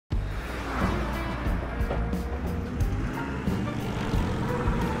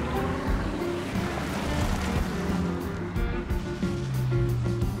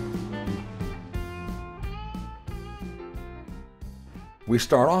We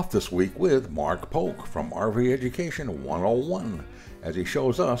start off this week with Mark Polk from RV Education 101 as he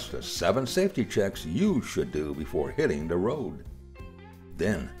shows us the 7 safety checks you should do before hitting the road.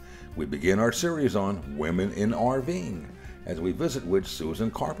 Then, we begin our series on Women in RVing as we visit with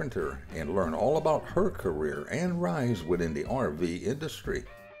Susan Carpenter and learn all about her career and rise within the RV industry.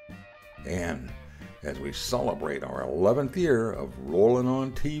 And as we celebrate our 11th year of rolling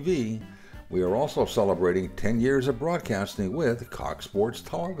on TV, we are also celebrating 10 years of broadcasting with Cox Sports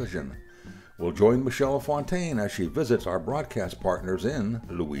Television. We'll join Michelle Fontaine as she visits our broadcast partners in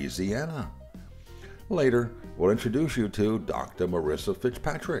Louisiana. Later, we'll introduce you to Dr. Marissa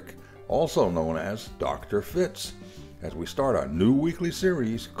Fitzpatrick, also known as Dr. Fitz, as we start a new weekly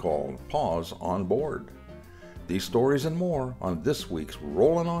series called Paws on Board. These stories and more on this week's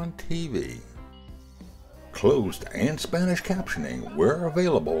Rollin' on TV. Closed and Spanish captioning, where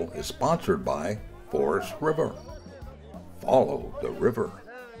available, is sponsored by Forest River. Follow the river.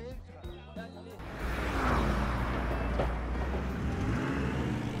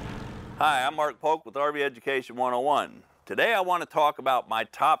 Hi, I'm Mark Polk with RV Education 101. Today I want to talk about my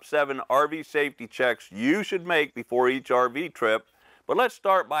top 7 RV safety checks you should make before each RV trip, but let's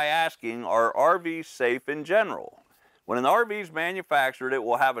start by asking, are RVs safe in general? When an RV is manufactured, it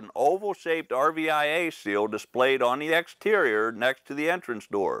will have an oval-shaped RVIA seal displayed on the exterior next to the entrance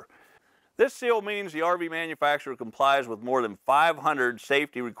door. This seal means the RV manufacturer complies with more than 500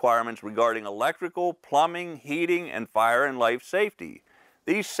 safety requirements regarding electrical, plumbing, heating, and fire and life safety.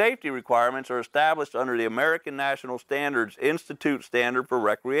 These safety requirements are established under the American National Standards Institute standard for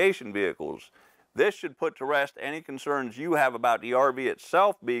recreation vehicles. This should put to rest any concerns you have about the RV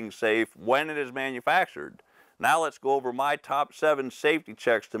itself being safe when it is manufactured. Now let's go over my top 7 safety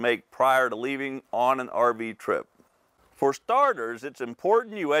checks to make prior to leaving on an RV trip. For starters, it's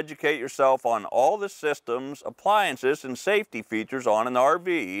important you educate yourself on all the systems, appliances, and safety features on an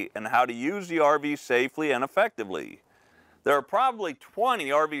RV and how to use the RV safely and effectively. There are probably 20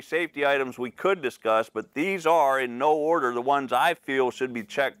 RV safety items we could discuss, but these are, in no order, the ones I feel should be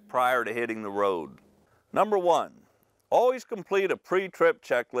checked prior to hitting the road. Number 1, always complete a pre-trip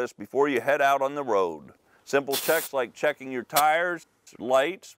checklist before you head out on the road. Simple checks like checking your tires,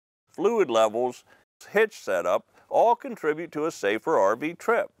 lights, fluid levels, hitch setup, all contribute to a safer RV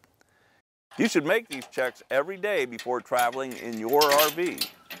trip. You should make these checks every day before traveling in your RV.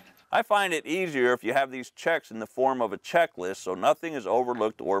 I find it easier if you have these checks in the form of a checklist so nothing is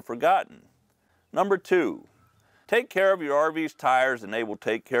overlooked or forgotten. Number 2, take care of your RV's tires and they will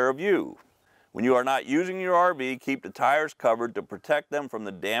take care of you. When you are not using your RV, keep the tires covered to protect them from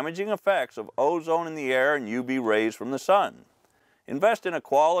the damaging effects of ozone in the air and UV rays from the sun. Invest in a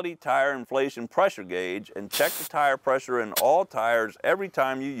quality tire inflation pressure gauge and check the tire pressure in all tires every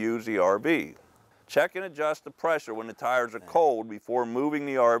time you use the RV. Check and adjust the pressure when the tires are cold before moving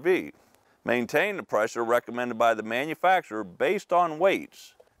the RV. Maintain the pressure recommended by the manufacturer based on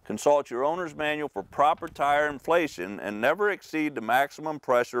weights. Consult your owner's manual for proper tire inflation and never exceed the maximum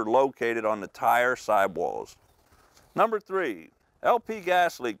pressure located on the tire sidewalls. Number 3, LP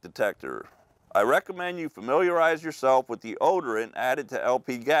gas leak detector. I recommend you familiarize yourself with the odorant added to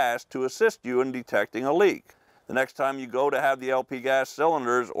LP gas to assist you in detecting a leak. The next time you go to have the LP gas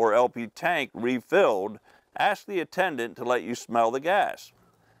cylinders or LP tank refilled, ask the attendant to let you smell the gas.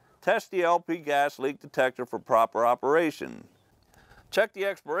 Test the LP gas leak detector for proper operation. Check the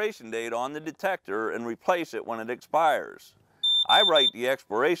expiration date on the detector and replace it when it expires. I write the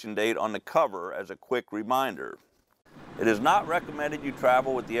expiration date on the cover as a quick reminder. It is not recommended you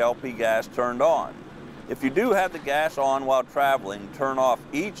travel with the LP gas turned on. If you do have the gas on while traveling, turn off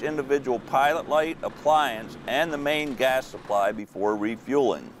each individual pilot light, appliance, and the main gas supply before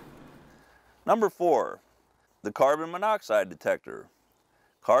refueling. Number 4, the carbon monoxide detector.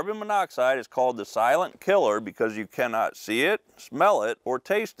 Carbon monoxide is called the silent killer because you cannot see it, smell it, or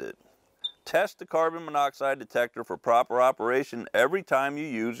taste it. Test the carbon monoxide detector for proper operation every time you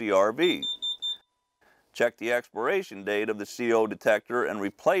use the RV. Check the expiration date of the CO detector and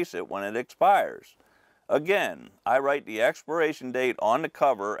replace it when it expires. Again, I write the expiration date on the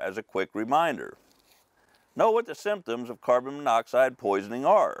cover as a quick reminder. Know what the symptoms of carbon monoxide poisoning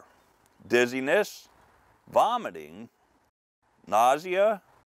are: dizziness, vomiting, nausea,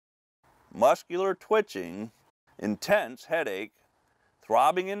 muscular twitching, intense headache,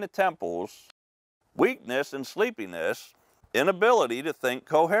 throbbing in the temples, weakness and sleepiness, inability to think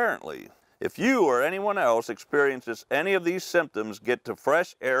coherently. If you or anyone else experiences any of these symptoms, get to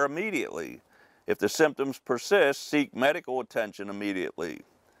fresh air immediately. If the symptoms persist, seek medical attention immediately.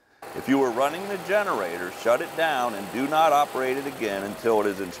 If you are running the generator, shut it down and do not operate it again until it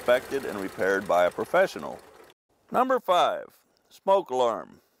is inspected and repaired by a professional. Number 5, Smoke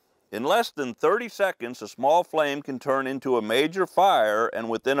alarm. In less than 30 seconds, a small flame can turn into a major fire, and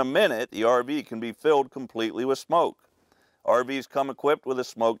within a minute, the RV can be filled completely with smoke. RVs come equipped with a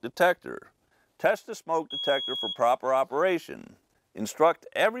smoke detector. Test the smoke detector for proper operation. Instruct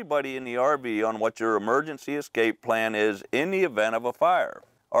everybody in the RV on what your emergency escape plan is in the event of a fire.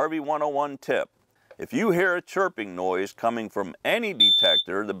 RV 101 tip. If you hear a chirping noise coming from any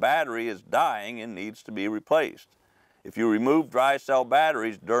detector, the battery is dying and needs to be replaced. If you remove dry cell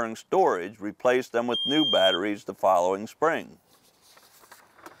batteries during storage, replace them with new batteries the following spring.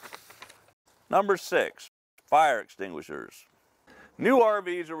 Number 6, fire extinguishers. New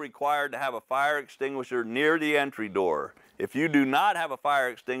RVs are required to have a fire extinguisher near the entry door. If you do not have a fire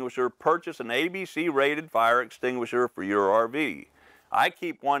extinguisher, purchase an ABC rated fire extinguisher for your RV. I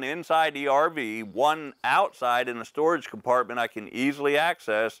keep one inside the RV, one outside in a storage compartment I can easily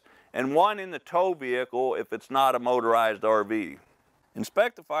access, and one in the tow vehicle if it's not a motorized RV.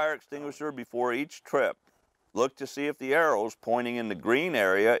 Inspect the fire extinguisher before each trip. Look to see if the arrow is pointing in the green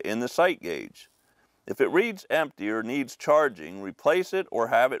area in the sight gauge. If it reads empty or needs charging, replace it or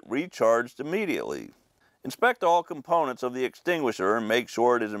have it recharged immediately. Inspect all components of the extinguisher and make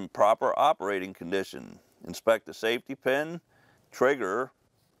sure it is in proper operating condition. Inspect the safety pin, trigger,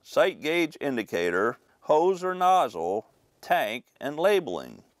 sight gauge indicator, hose or nozzle, tank, and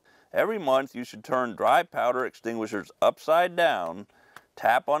labeling. Every month you should turn dry powder extinguishers upside down,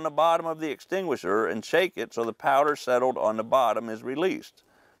 tap on the bottom of the extinguisher, and shake it so the powder settled on the bottom is released.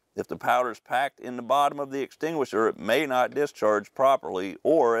 If the powder is packed in the bottom of the extinguisher, it may not discharge properly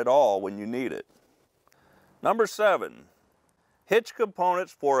or at all when you need it. Number 7, hitch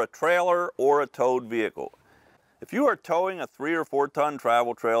components for a trailer or a towed vehicle. If you are towing a 3 or 4 ton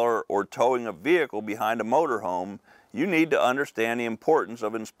travel trailer or towing a vehicle behind a motorhome, you need to understand the importance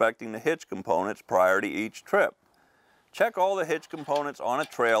of inspecting the hitch components prior to each trip. Check all the hitch components on a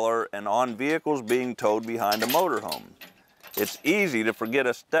trailer and on vehicles being towed behind a motorhome. It's easy to forget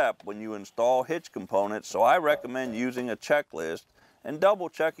a step when you install hitch components, so I recommend using a checklist and double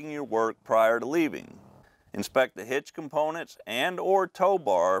checking your work prior to leaving. Inspect the hitch components and/or tow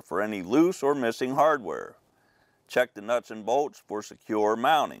bar for any loose or missing hardware. Check the nuts and bolts for secure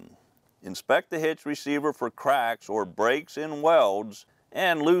mounting. Inspect the hitch receiver for cracks or breaks in welds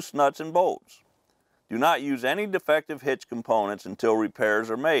and loose nuts and bolts. Do not use any defective hitch components until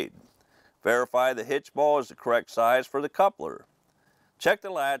repairs are made. Verify the hitch ball is the correct size for the coupler. Check the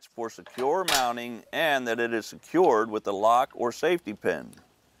latch for secure mounting and that it is secured with a lock or safety pin.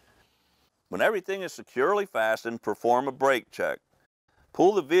 When everything is securely fastened, perform a brake check.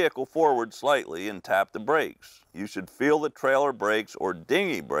 Pull the vehicle forward slightly and tap the brakes. You should feel the trailer brakes or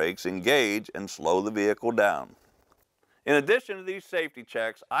dinghy brakes engage and slow the vehicle down. In addition to these safety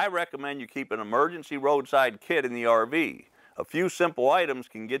checks, I recommend you keep an emergency roadside kit in the RV. A few simple items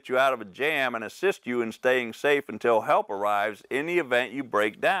can get you out of a jam and assist you in staying safe until help arrives in the event you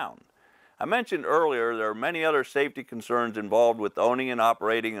break down. I mentioned earlier there are many other safety concerns involved with owning and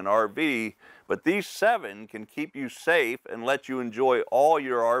operating an RV, but these 7 can keep you safe and let you enjoy all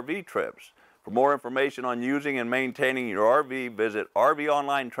your RV trips. For more information on using and maintaining your RV, visit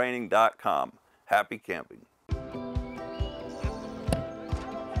RVOnlineTraining.com. Happy camping.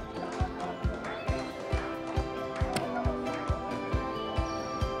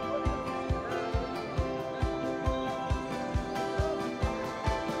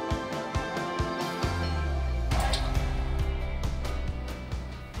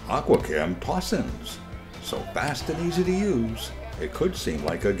 Aquacam toss-ins. So fast and easy to use, it could seem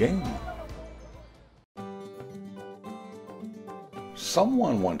like a game.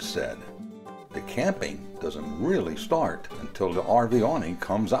 Someone once said, the camping doesn't really start until the RV awning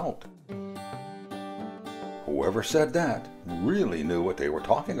comes out. Whoever said that really knew what they were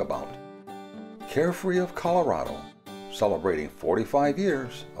talking about. Carefree of Colorado, celebrating 45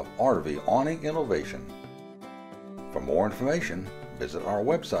 years of RV awning innovation. For more information, visit our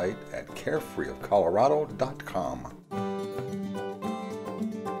website at carefreeofcolorado.com.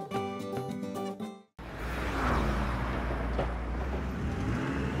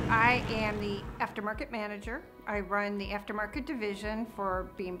 I am the aftermarket manager. I run the aftermarket division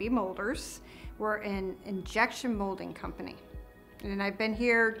for B&B Molders. We're an injection molding company, and I've been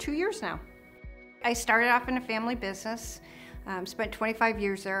here 2 years now. I started off in a family business, spent 25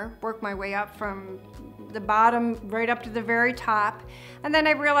 years there, worked my way up from the bottom right up to the very top, and then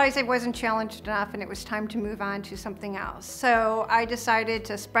I realized I wasn't challenged enough and it was time to move on to something else. So I decided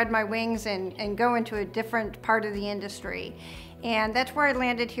to spread my wings and go into a different part of the industry. And that's where I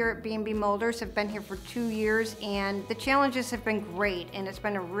landed here at B&B Molders. I've been here for 2 years, and the challenges have been great, and it's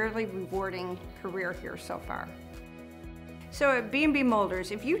been a really rewarding career here so far. So at B&B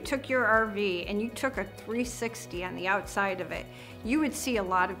Molders, if you took your RV and you took a 360 on the outside of it, you would see a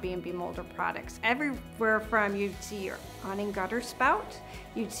lot of B&B Molder products. Everywhere from you'd see your awning gutter spout,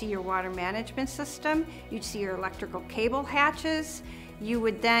 you'd see your water management system, you'd see your electrical cable hatches. You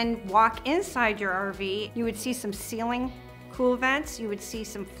would then walk inside your RV, you would see some ceiling cool vents, you would see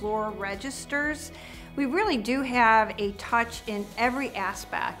some floor registers. We really do have a touch in every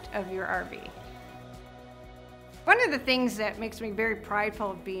aspect of your RV. One of the things that makes me very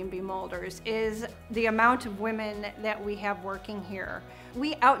prideful of B&B Molders is the amount of women that we have working here.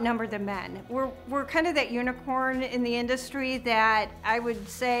 We outnumber the men. We're kind of that unicorn in the industry that I would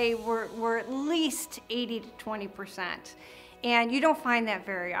say we're at least 80 to 20%. And you don't find that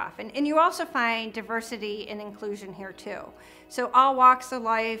very often. And you also find diversity and inclusion here too. So all walks of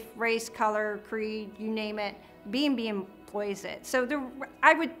life, race, color, creed, you name it, B&B employs it. So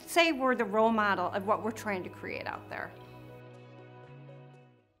I would say we're the role model of what we're trying to create out there.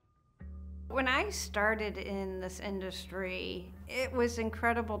 When I started in this industry, it was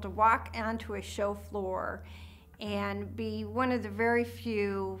incredible to walk onto a show floor and be one of the very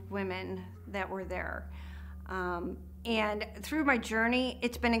few women that were there. And through my journey,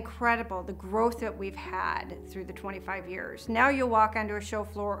 it's been incredible, the growth that we've had through the 25 years. Now you'll walk onto a show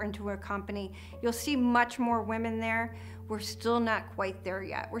floor or into a company, you'll see much more women there. We're still not quite there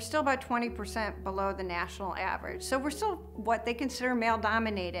yet. We're still about 20% below the national average. So we're still what they consider male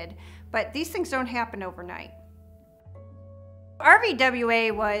dominated, but these things don't happen overnight.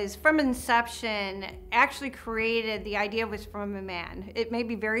 RVWA was, from inception, actually created, the idea was from a man. It may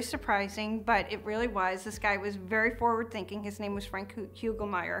be very surprising, but it really was. This guy was very forward thinking. His name was Frank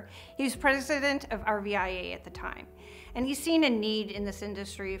Hugelmeyer. He was president of RVIA at the time. And he's seen a need in this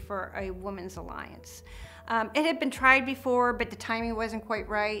industry for a women's alliance. It had been tried before, but the timing wasn't quite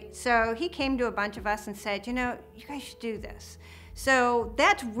right. So he came to a bunch of us and said, you know, you guys should do this. So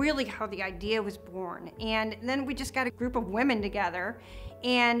that's really how the idea was born. And then we just got a group of women together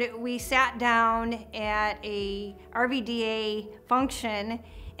and we sat down at a RVDA function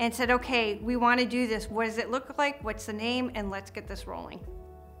and said, okay, we want to do this. What does it look like? What's the name? And let's get this rolling.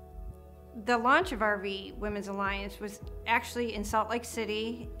 The launch of RV Women's Alliance was actually in Salt Lake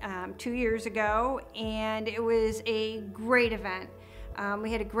City 2 years ago, and it was a great event.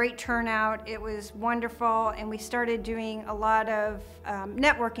 We had a great turnout, it was wonderful, and we started doing a lot of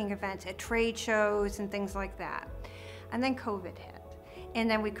networking events at trade shows and things like that. And then COVID hit, and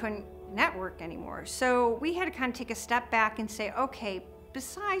then we couldn't network anymore. So we had to kind of take a step back and say, okay,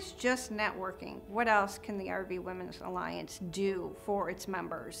 besides just networking, what else can the RV Women's Alliance do for its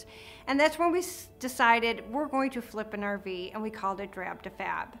members? And that's when we decided we're going to flip an RV, and we called it Drab to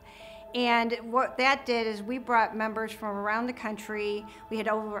Fab. And what that did is we brought members from around the country. We had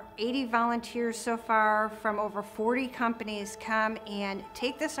over 80 volunteers so far from over 40 companies come and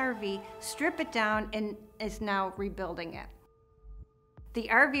take this RV, strip it down, and is now rebuilding it. The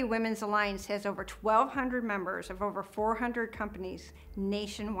RV Women's Alliance has over 1,200 members of over 400 companies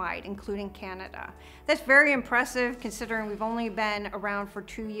nationwide, including Canada. That's very impressive considering we've only been around for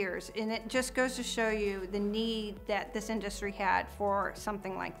 2 years, and it just goes to show you the need that this industry had for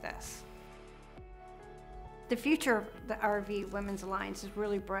something like this. The future of the RV Women's Alliance is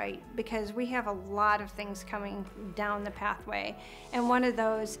really bright because we have a lot of things coming down the pathway, and one of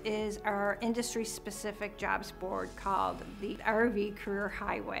those is our industry-specific jobs board called the RV Career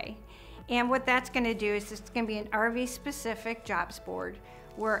Highway. And what that's going to do is it's going to be an RV-specific jobs board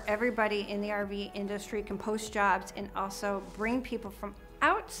where everybody in the RV industry can post jobs and also bring people from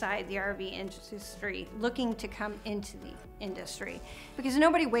outside the RV industry looking to come into the industry, because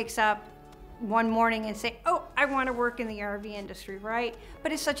nobody wakes up one morning and say, oh, I want to work in the RV industry, right?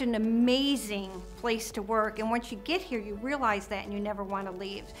 But it's such an amazing place to work, and once you get here you realize that and you never want to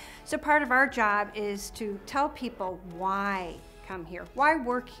leave. So part of our job is to tell people why come here, why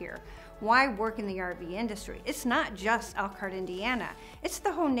work here, why work in the RV industry. It's not just Elkhart, Indiana, it's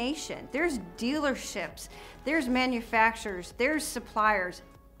the whole nation. There's dealerships, there's manufacturers, there's suppliers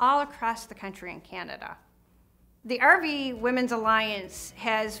all across the country and Canada. The RV Women's Alliance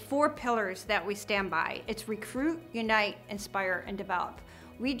has 4 pillars that we stand by. It's recruit, unite, inspire, and develop.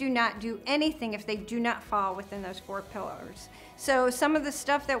 We do not do anything if they do not fall within those 4 pillars. So some of the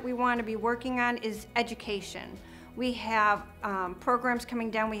stuff that we want to be working on is education. We have programs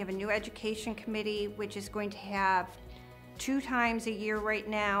coming down. We have a new education committee, which is going to have 2 times a year right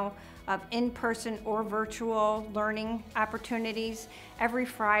now of in-person or virtual learning opportunities. Every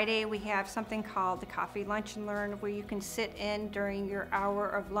Friday we have something called the Coffee Lunch and Learn, where you can sit in during your hour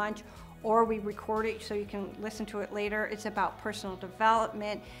of lunch, or we record it so you can listen to it later. It's about personal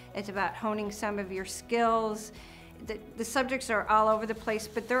development, it's about honing some of your skills. the subjects are all over the place,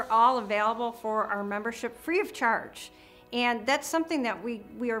 but they're all available for our membership free of charge. And that's something that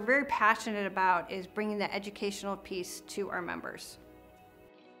we are very passionate about, is bringing the educational piece to our members.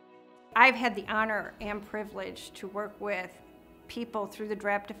 I've had the honor and privilege to work with people through the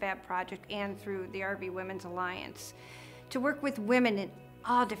Draft to Fab project and through the RV Women's Alliance, to work with women in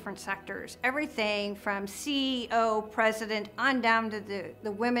all different sectors, everything from CEO, president, on down to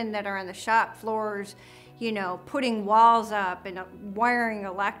the women that are on the shop floors, you know, putting walls up and wiring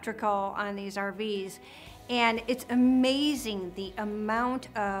electrical on these RVs. And it's amazing the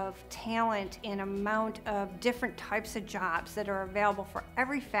amount of talent and amount of different types of jobs that are available for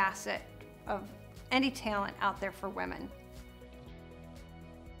every facet of any talent out there for women.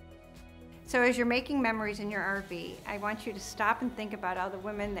 So as you're making memories in your RV, I want you to stop and think about all the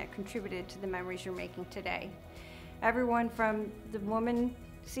women that contributed to the memories you're making today. Everyone from the woman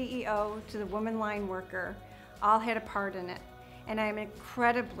CEO to the woman line worker all had a part in it. And I'm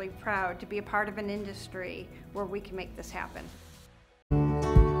incredibly proud to be a part of an industry where we can make this happen.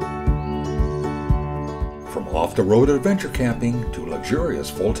 From off-the-road adventure camping to luxurious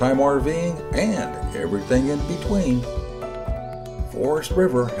full-time RVing and everything in between, Forest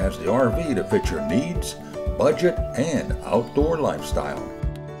River has the RV to fit your needs, budget, and outdoor lifestyle.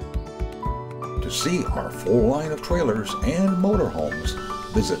 To see our full line of trailers and motorhomes,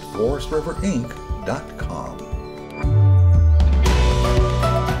 visit forestriverinc.com.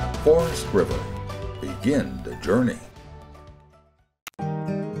 Forest River. Begin the journey.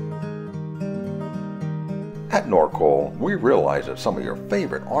 At Norcoal, we realize that some of your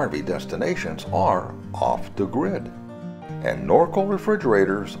favorite RV destinations are off the grid. And Norcoal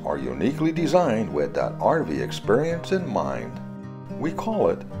refrigerators are uniquely designed with that RV experience in mind. We call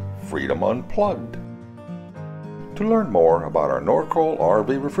it Freedom Unplugged. To learn more about our Norcoal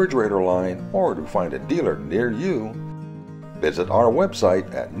RV refrigerator line or to find a dealer near you, visit our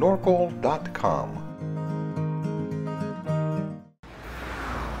website at norcoal.com.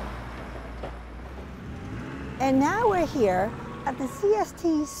 And now we're here at the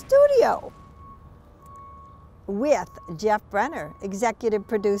CST studio with Jeff Brenner, executive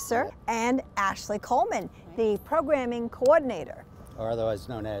producer, and Ashley Coleman, the programming coordinator. Or otherwise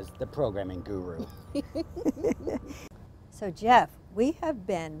known as the programming guru. So Jeff,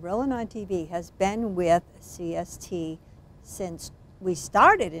 Rollin' on TV has been with CST since we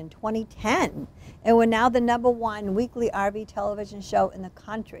started in 2010, and we're now the #1 weekly RV television show in the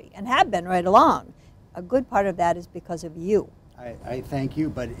country, and have been right along. A good part of that is because of you. I thank you,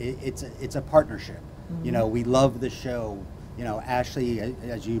 but it's a partnership. Mm-hmm. You know, we love the show. You know, Ashley,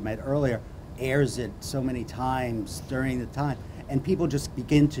 as you met earlier, airs it so many times during the time, and people just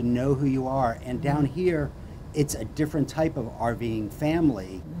begin to know who you are. And down here, it's a different type of RVing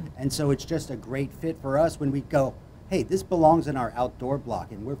family, and so it's just a great fit for us when we go, hey, this belongs in our outdoor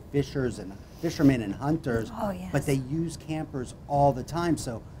block, and we're fishermen and hunters, oh, yes. But they use campers all the time,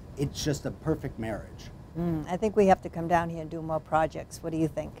 so it's just a perfect marriage. I think we have to come down here and do more projects. What do you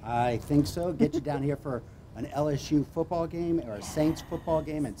think? I think so. Get you down here for an LSU football game or a Saints football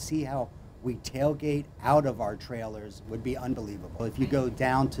game and see how we tailgate out of our trailers would be unbelievable. If you go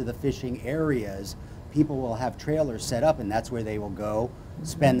down to the fishing areas, people will have trailers set up, and that's where they will go,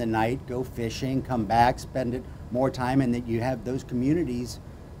 spend the night, go fishing, come back, spend it more time, and that you have those communities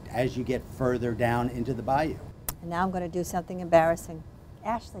as you get further down into the bayou. And now I'm going to do something embarrassing.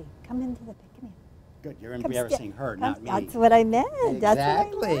 Ashley, come into the come here. Good, you're embarrassing her, not me. That's what I meant. Exactly.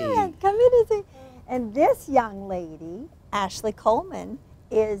 That's what I meant. Come in and see. And this young lady, Ashley Coleman,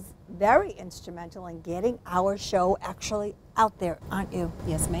 is very instrumental in getting our show actually out there, aren't you?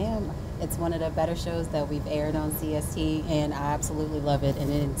 Yes, ma'am. It's one of the better shows that we've aired on CST, and I absolutely love it, and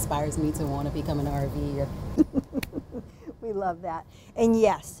it inspires me to want to become an RVer. We love that. And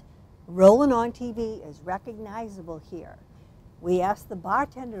yes, Rollin' on TV is recognizable here. We asked the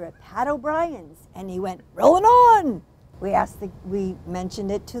bartender at Pat O'Brien's, and he went, "Rollin' on!" We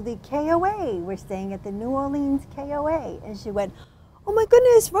mentioned it to the KOA. We're staying at the New Orleans KOA, and she went, "Oh my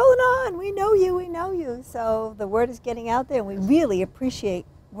goodness, Rollin' on! We know you, we know you." So the word is getting out there, and we really appreciate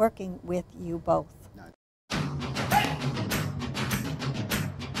working with you both.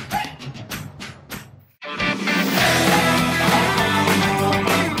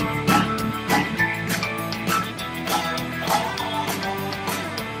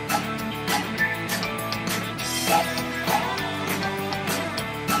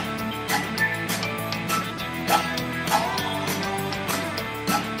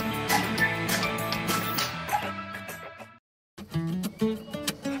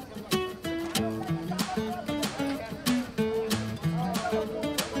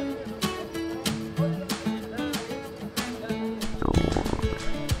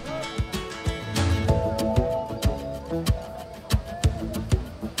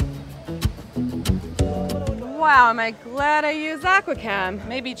 Wow, am I glad I used AquaChem.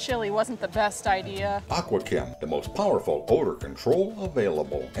 Maybe chili wasn't the best idea. AquaChem, the most powerful odor control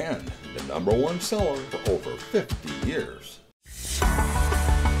available, and the #1 seller for over 50 years.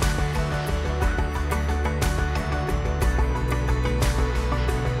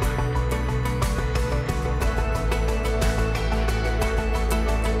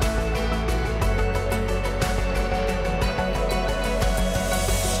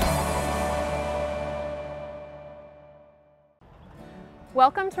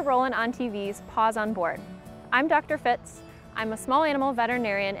 Welcome to Rollin' on TV's Paws on Board. I'm Dr. Fitz. I'm a small animal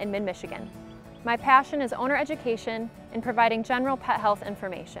veterinarian in mid-Michigan. My passion is owner education and providing general pet health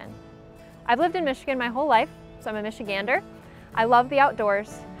information. I've lived in Michigan my whole life, so I'm a Michigander. I love the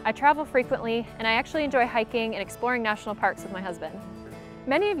outdoors, I travel frequently, and I actually enjoy hiking and exploring national parks with my husband.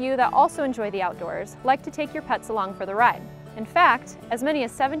 Many of you that also enjoy the outdoors like to take your pets along for the ride. In fact, as many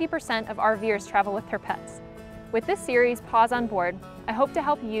as 70% of RVers travel with their pets. With this series, Paws on Board, I hope to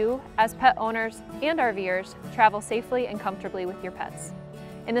help you, as pet owners and RVers, travel safely and comfortably with your pets.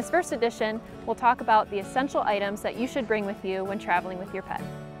 In this first edition, we'll talk about the essential items that you should bring with you when traveling with your pet.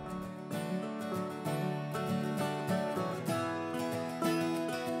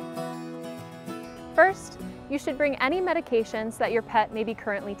 First, you should bring any medications that your pet may be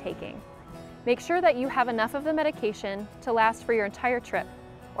currently taking. Make sure that you have enough of the medication to last for your entire trip,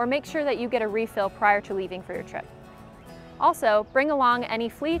 or make sure that you get a refill prior to leaving for your trip. Also, bring along any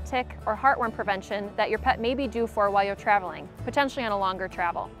flea, tick, or heartworm prevention that your pet may be due for while you're traveling, potentially on a longer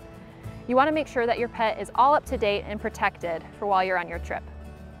travel. You want to make sure that your pet is all up to date and protected for while you're on your trip.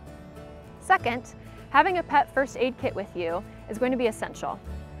 Second, having a pet first aid kit with you is going to be essential.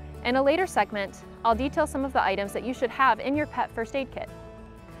 In a later segment, I'll detail some of the items that you should have in your pet first aid kit.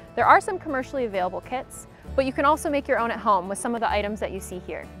 There are some commercially available kits, but you can also make your own at home with some of the items that you see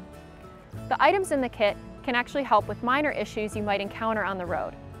here. The items in the kit can actually help with minor issues you might encounter on the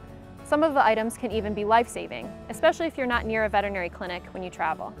road. Some of the items can even be life-saving, especially if you're not near a veterinary clinic when you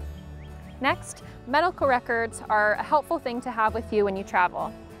travel. Next, medical records are a helpful thing to have with you when you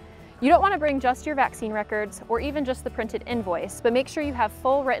travel. You don't want to bring just your vaccine records or even just the printed invoice, but make sure you have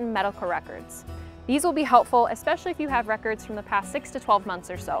full written medical records. These will be helpful, especially if you have records from the past 6 to 12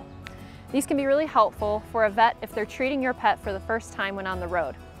 months or so. These can be really helpful for a vet if they're treating your pet for the first time when on the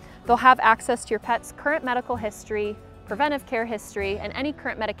road. They'll have access to your pet's current medical history, preventive care history, and any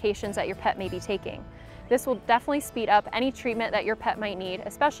current medications that your pet may be taking. This will definitely speed up any treatment that your pet might need,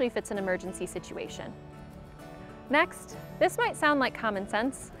 especially if it's an emergency situation. Next, this might sound like common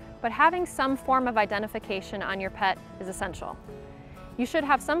sense, but having some form of identification on your pet is essential. You should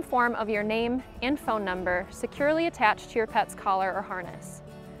have some form of your name and phone number securely attached to your pet's collar or harness.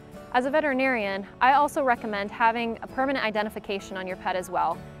 As a veterinarian, I also recommend having a permanent identification on your pet as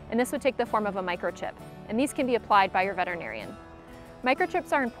well, and this would take the form of a microchip, and these can be applied by your veterinarian.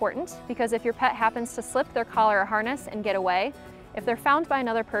 Microchips are important because if your pet happens to slip their collar or harness and get away, if they're found by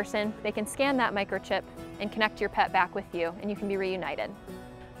another person, they can scan that microchip and connect your pet back with you, and you can be reunited.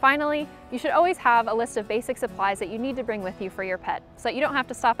 Finally, you should always have a list of basic supplies that you need to bring with you for your pet, so that you don't have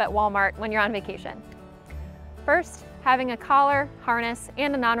to stop at Walmart when you're on vacation. First, having a collar, harness,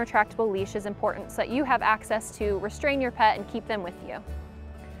 and a non-retractable leash is important so that you have access to restrain your pet and keep them with you.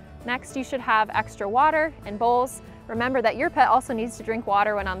 Next, you should have extra water and bowls. Remember that your pet also needs to drink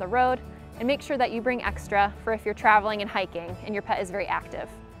water when on the road, and make sure that you bring extra for if you're traveling and hiking and your pet is very active.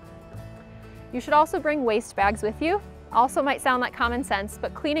 You should also bring waste bags with you. Also might sound like common sense,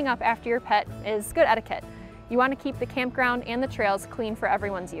 but cleaning up after your pet is good etiquette. You want to keep the campground and the trails clean for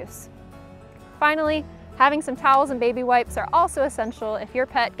everyone's use. Finally, having some towels and baby wipes are also essential if your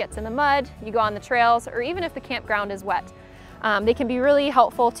pet gets in the mud, you go on the trails, or even if the campground is wet. They can be really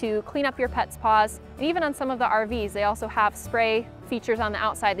helpful to clean up your pet's paws, and even on some of the RVs, they also have spray features on the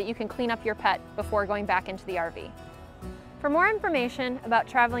outside that you can clean up your pet before going back into the RV. For more information about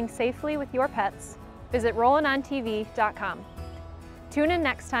traveling safely with your pets, visit RollinOnTV.com. Tune in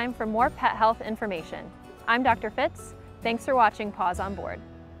next time for more pet health information. I'm Dr. Fitz. Thanks for watching Paws on Board.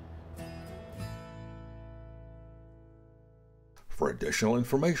 For additional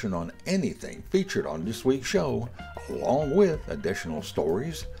information on anything featured on this week's show, along with additional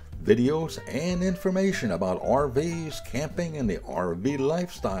stories, videos, and information about RVs, camping, and the RV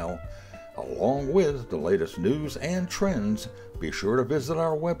lifestyle, along with the latest news and trends, be sure to visit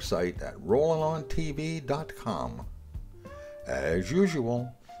our website at RollinOnTV.com. As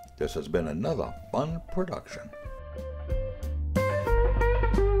usual, this has been another fun production.